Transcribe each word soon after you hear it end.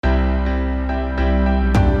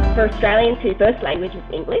For Australians whose first language is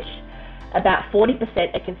English, about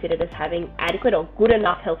 40% are considered as having adequate or good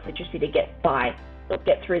enough health literacy to get by or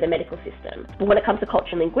get through the medical system. But when it comes to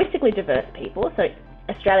culturally and linguistically diverse people, so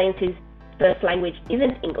Australians whose first language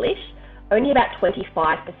isn't English, only about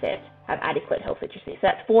 25% have adequate health literacy. So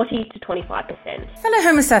that's 40 to 25%. Fellow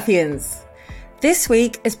Homo sapiens, this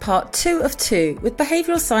week is part 2 of 2 with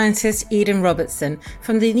behavioural scientist Eden Robertson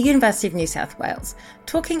from the University of New South Wales,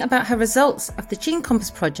 talking about her results of the Gene Compass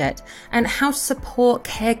project and how to support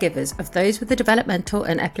caregivers of those with a developmental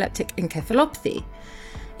and epileptic encephalopathy.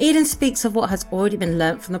 Eden speaks of what has already been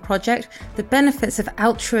learnt from the project, the benefits of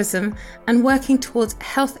altruism and working towards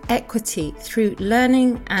health equity through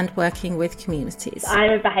learning and working with communities. I'm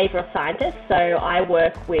a behavioural scientist, so I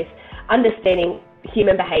work with understanding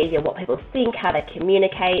human behaviour, what people think, how they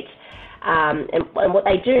communicate, and what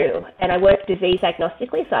they do. And I work disease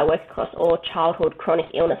agnostically, so I work across all childhood chronic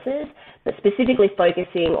illnesses, but specifically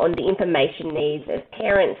focusing on the information needs of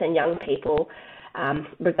parents and young people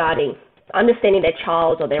regarding understanding their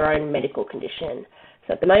child or their own medical condition.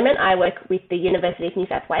 So at the moment, I work with the University of New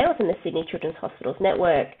South Wales and the Sydney Children's Hospitals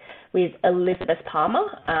Network with Elizabeth Palmer,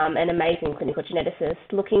 an amazing clinical geneticist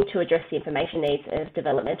looking to address the information needs of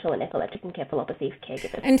developmental and epileptic encephalopathy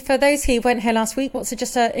caregivers. And for those who weren't here last week,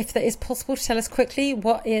 if that is possible to tell us quickly,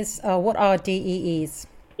 what are DEEs?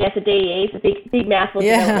 Yes, the DEEs, a big mouthful,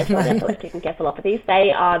 developmental and epileptic encephalopathies.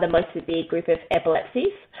 They are the most severe group of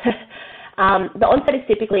epilepsies. The onset is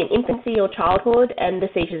typically in infancy or childhood, and the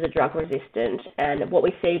seizures are drug resistant. And what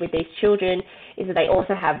we see with these children is that they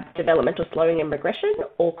also have developmental slowing and regression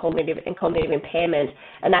or cognitive impairment,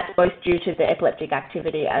 and that's both due to the epileptic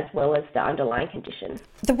activity as well as the underlying condition.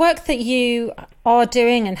 The work that you are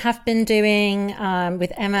doing and have been doing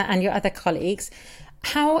with Emma and your other colleagues,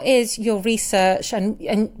 how is your research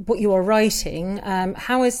and what you are writing,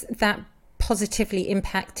 how is that positively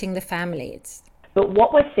impacting the families? But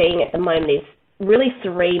what we're seeing at the moment is really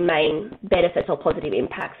 3 main benefits or positive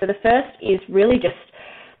impacts. So the first is really just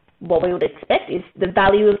what we would expect is the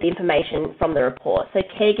value of the information from the report. So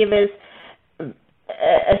caregivers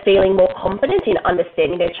are feeling more confident in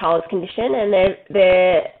understanding their child's condition, and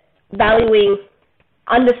they're valuing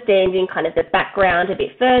understanding kind of the background a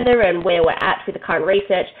bit further and where we're at with the current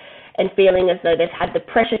research, and feeling as though they've had the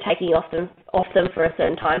pressure taking off them for a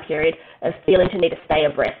certain time period of feeling to need to stay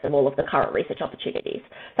abreast of all of the current research opportunities.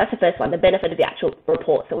 That's the first one, the benefit of the actual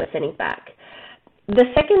reports that we're sending back. The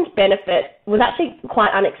second benefit was actually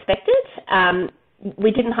quite unexpected. We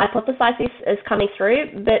didn't hypothesize this as coming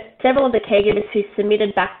through, but several of the caregivers who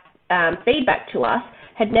submitted back feedback to us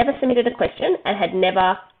had never submitted a question and had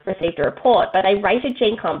never received a report, but they rated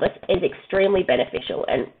Gene Compass as extremely beneficial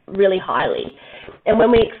and really highly. And when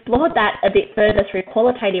we explored that a bit further through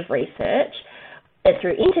qualitative research and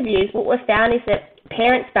through interviews, what we found is that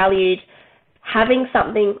parents valued having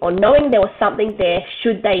something or knowing there was something there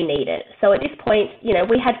should they need it. So at this point,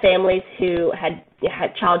 we had families who had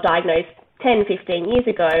child diagnosed 10, 15 years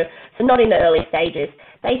ago, so not in the early stages.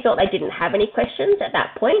 They thought they didn't have any questions at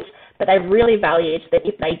that point, but they really valued that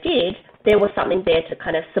if they did, there was something there to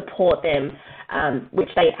kind of support them, which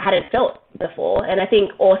they hadn't felt before. And I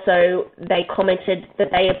think also they commented that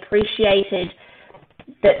they appreciated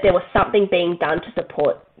that there was something being done to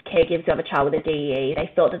support caregivers of a child with a DEE.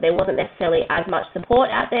 They felt that there wasn't necessarily as much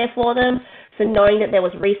support out there for them. So knowing that there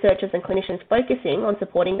was researchers and clinicians focusing on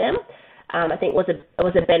supporting them, I think was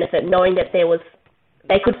a benefit, knowing that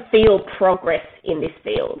they could feel progress in this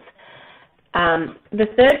field. The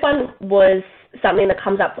third one was something that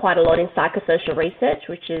comes up quite a lot in psychosocial research,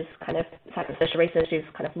 which is psychosocial research is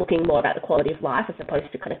kind of looking more about the quality of life as opposed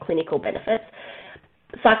to kind of clinical benefits.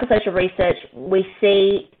 Psychosocial research, we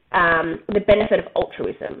see the benefit of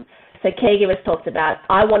altruism. So caregivers talked about,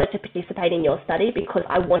 I wanted to participate in your study because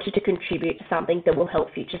I wanted to contribute to something that will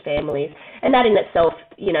help future families. And that in itself,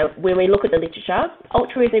 when we look at the literature,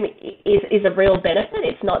 altruism is a real benefit.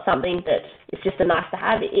 It's not something that is just a nice to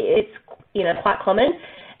have. It's quite common.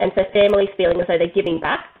 And so families feeling as though they're giving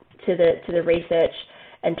back to the research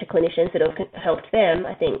and to clinicians that have helped them,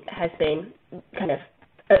 I think has been kind of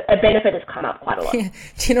a benefit that's come up quite a lot. Yeah.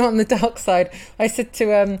 Do you know, on the dark side, I said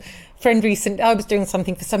to a friend recently, I was doing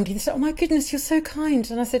something for somebody, they said, oh my goodness, you're so kind.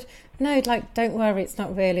 And I said, no, don't worry, it's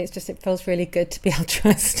not really, it's just it feels really good to be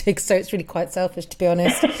altruistic, so it's really quite selfish, to be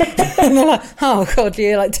honest. And they're like, oh God,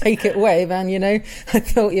 you take it away, man, I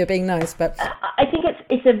thought you were being nice. But I think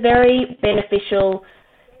it's very beneficial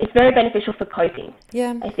for coping.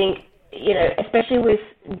 Yeah. I think, especially with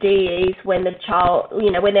DEs, when the child,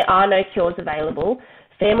 when there are no cures available,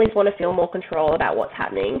 families want to feel more control about what's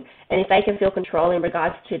happening. And if they can feel control in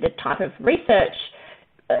regards to the type of research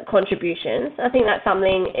contributions. I think that's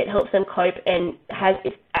something, it helps them cope and has,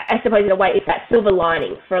 I suppose in a way, it's that silver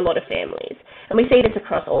lining for a lot of families. And we see this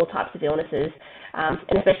across all types of illnesses,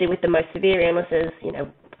 and especially with the most severe illnesses.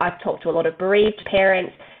 I've talked to a lot of bereaved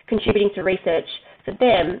parents. Contributing to research for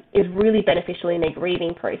them is really beneficial in their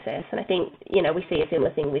grieving process. And I think, we see a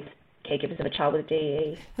similar thing with caregivers of a child with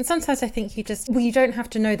DE. And sometimes I think you don't have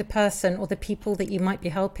to know the person or the people that you might be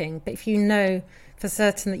helping, but if you know for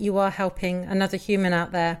certain that you are helping another human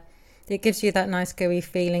out there, it gives you that nice gooey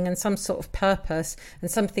feeling and some sort of purpose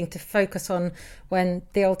and something to focus on when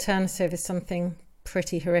the alternative is something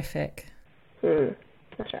pretty horrific.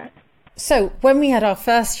 That's right. So when we had our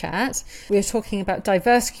first chat, we were talking about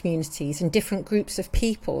diverse communities and different groups of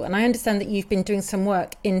people. And I understand that you've been doing some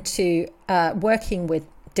work into working with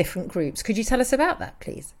different groups. Could you tell us about that,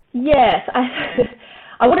 please? Yes.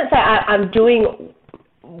 I wouldn't say I'm doing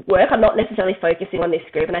work. I'm not necessarily focusing on this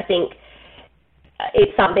group. And I think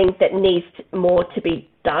it's something that needs more to be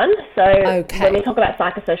done. So when we talk about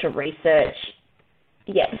psychosocial research,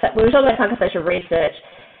 when we talk about psychosocial research,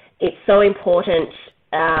 it's so important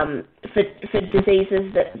for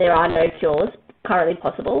diseases that there are no cures currently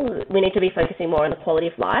possible. We need to be focusing more on the quality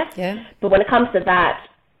of life. Yeah. But when it comes to that,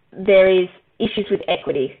 there is issues with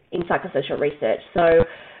equity in psychosocial research. So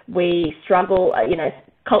we struggle,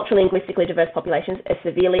 culturally and linguistically diverse populations are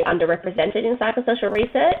severely underrepresented in psychosocial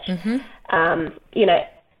research. Mm-hmm.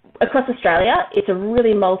 Across Australia, it's a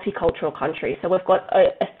really multicultural country. So we've got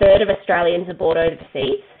a third of Australians are born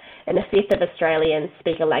overseas, and a fifth of Australians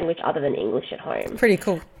speak a language other than English at home. Pretty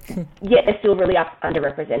cool. Yet they're still really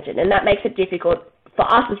underrepresented. And that makes it difficult for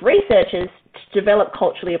us as researchers to develop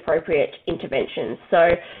culturally appropriate interventions. So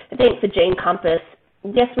I think for Gene Compass,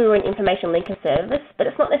 yes, we were an information linker service, but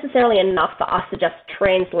it's not necessarily enough for us to just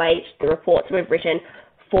translate the reports we've written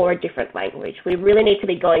for a different language. We really need to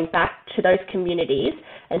be going back to those communities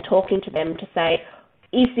and talking to them to say,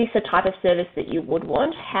 is this a type of service that you would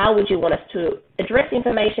want? How would you want us to address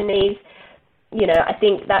information needs? I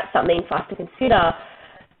think that's something for us to consider.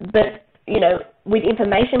 But, with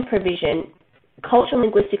information provision, culturally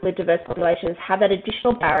and linguistically diverse populations have that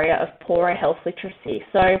additional barrier of poorer health literacy.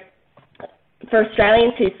 So for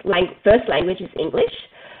Australians whose first language is English,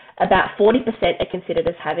 about 40% are considered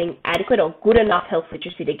as having adequate or good enough health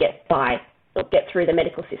literacy to get by or get through the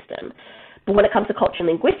medical system. But when it comes to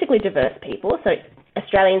culturally and linguistically diverse people, so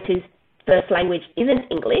Australians whose first language isn't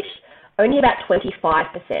English, only about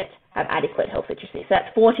 25% have adequate health literacy. So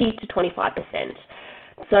that's 40 to 25%.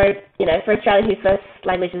 So, for Australians whose first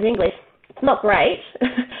language is English, it's not great.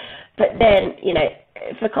 But then,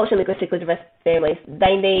 for culturally and linguistically diverse families,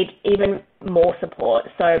 they need even more support.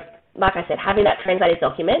 So, like I said, having that translated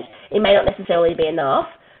document, it may not necessarily be enough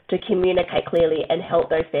to communicate clearly and help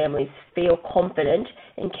those families feel confident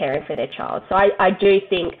in caring for their child. So I do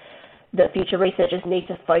think that future researchers need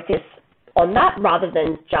to focus on that rather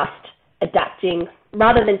than just adapting,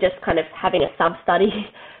 rather than just kind of having a sub-study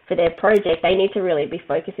for their project. They need to really be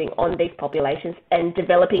focusing on these populations and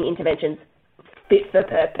developing interventions fit for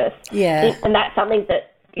purpose. Yeah. And that's something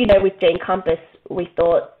that, with Gene Compass, we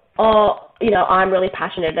thought, I'm really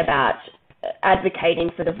passionate about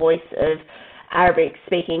advocating for the voice of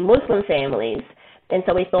Arabic-speaking Muslim families. And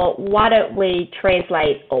so we thought, why don't we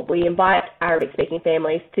translate, or we invite Arabic-speaking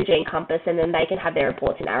families to Gene Compass, and then they can have their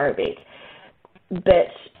reports in Arabic. But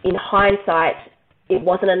in hindsight, it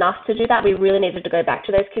wasn't enough to do that. We really needed to go back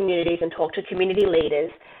to those communities and talk to community leaders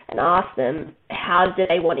and ask them, how do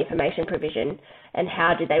they want information provision, and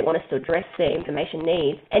how do they want us to address their information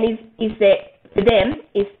needs? And is there, for them,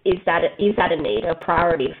 is that a need, a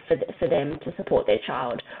priority for them to support their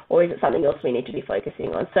child, or is it something else we need to be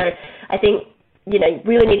focusing on? So I think,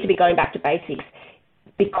 really need to be going back to basics.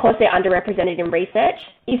 Because they're underrepresented in research,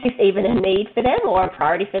 is this even a need for them or a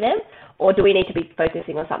priority for them? Or do we need to be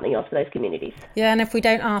focusing on something else for those communities? Yeah, and if we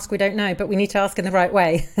don't ask, we don't know, but we need to ask in the right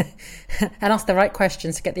way and ask the right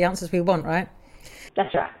questions to get the answers we want, right?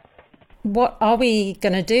 That's right. What are we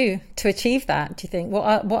going to do to achieve that, do you think? What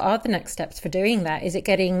are the next steps for doing that? Is it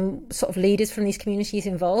getting sort of leaders from these communities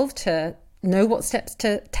involved to know what steps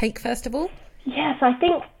to take, first of all? Yes, I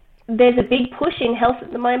think there's a big push in health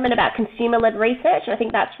at the moment about consumer-led research. I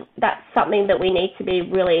think that's something that we need to be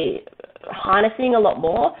really harnessing a lot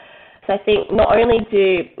more. So I think not only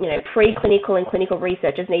do preclinical and clinical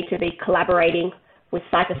researchers need to be collaborating with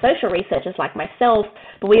psychosocial researchers like myself,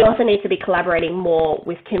 but we also need to be collaborating more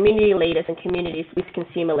with community leaders and communities with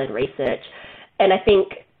consumer-led research. And I think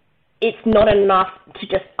it's not enough to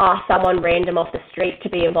just ask someone random off the street to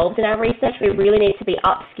be involved in our research. We really need to be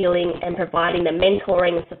upskilling and providing the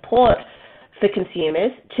mentoring and support for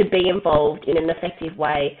consumers to be involved in an effective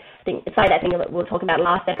way. think it's like that thing that we were talking about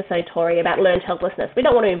last episode, Tori, about learned helplessness. We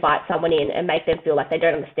don't want to invite someone in and make them feel like they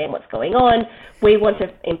don't understand what's going on. We want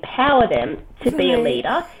to empower them to be a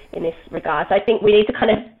leader in this regard. So I think we need to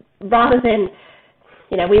kind of, rather than,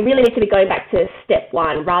 we really need to be going back to step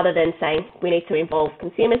one, rather than saying we need to involve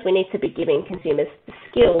consumers. We need to be giving consumers the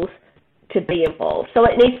skills to be involved. So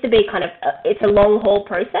it needs to be kind of, it's a long haul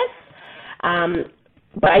process.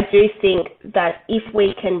 But I do think that if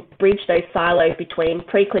we can bridge those silos between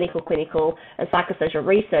preclinical, clinical, and psychosocial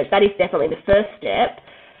research, that is definitely the first step.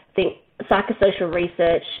 I think psychosocial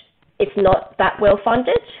research, it's not that well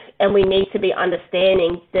funded, and we need to be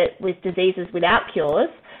understanding that with diseases without cures,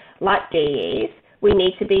 like DEEs, we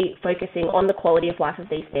need to be focusing on the quality of life of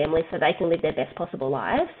these families so they can live their best possible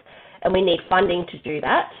lives, and we need funding to do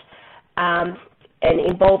that, and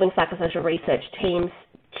involving psychosocial research teams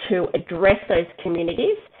to address those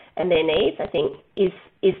communities and their needs, I think, is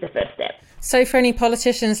the first step. So for any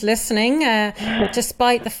politicians listening,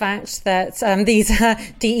 despite the fact that these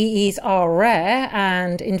DEEs are rare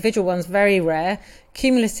and individual ones very rare,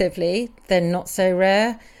 cumulatively they're not so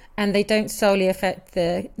rare, and they don't solely affect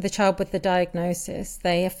the child with the diagnosis.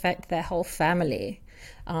 They affect their whole family,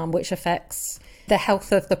 which affects the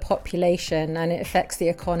health of the population, and it affects the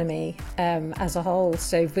economy as a whole.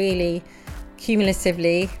 So really,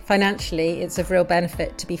 cumulatively, financially, it's of real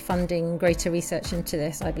benefit to be funding greater research into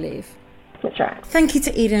this, I believe. That's right. Thank you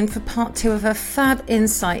to Eden for part 2 of her fab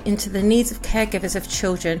insight into the needs of caregivers of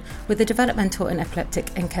children with a developmental and epileptic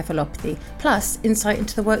encephalopathy, plus insight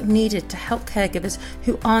into the work needed to help caregivers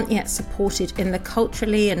who aren't yet supported in the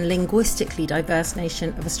culturally and linguistically diverse nation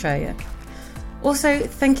of Australia. Also,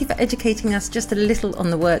 thank you for educating us just a little on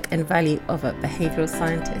the work and value of a behavioural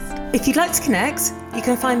scientist. If you'd like to connect, you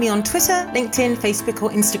can find me on Twitter, LinkedIn, Facebook or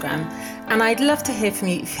Instagram. And I'd love to hear from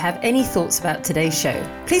you if you have any thoughts about today's show.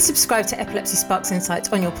 Please subscribe to Epilepsy Sparks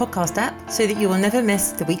Insights on your podcast app so that you will never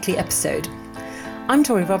miss the weekly episode. I'm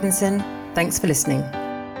Tori Robinson. Thanks for listening.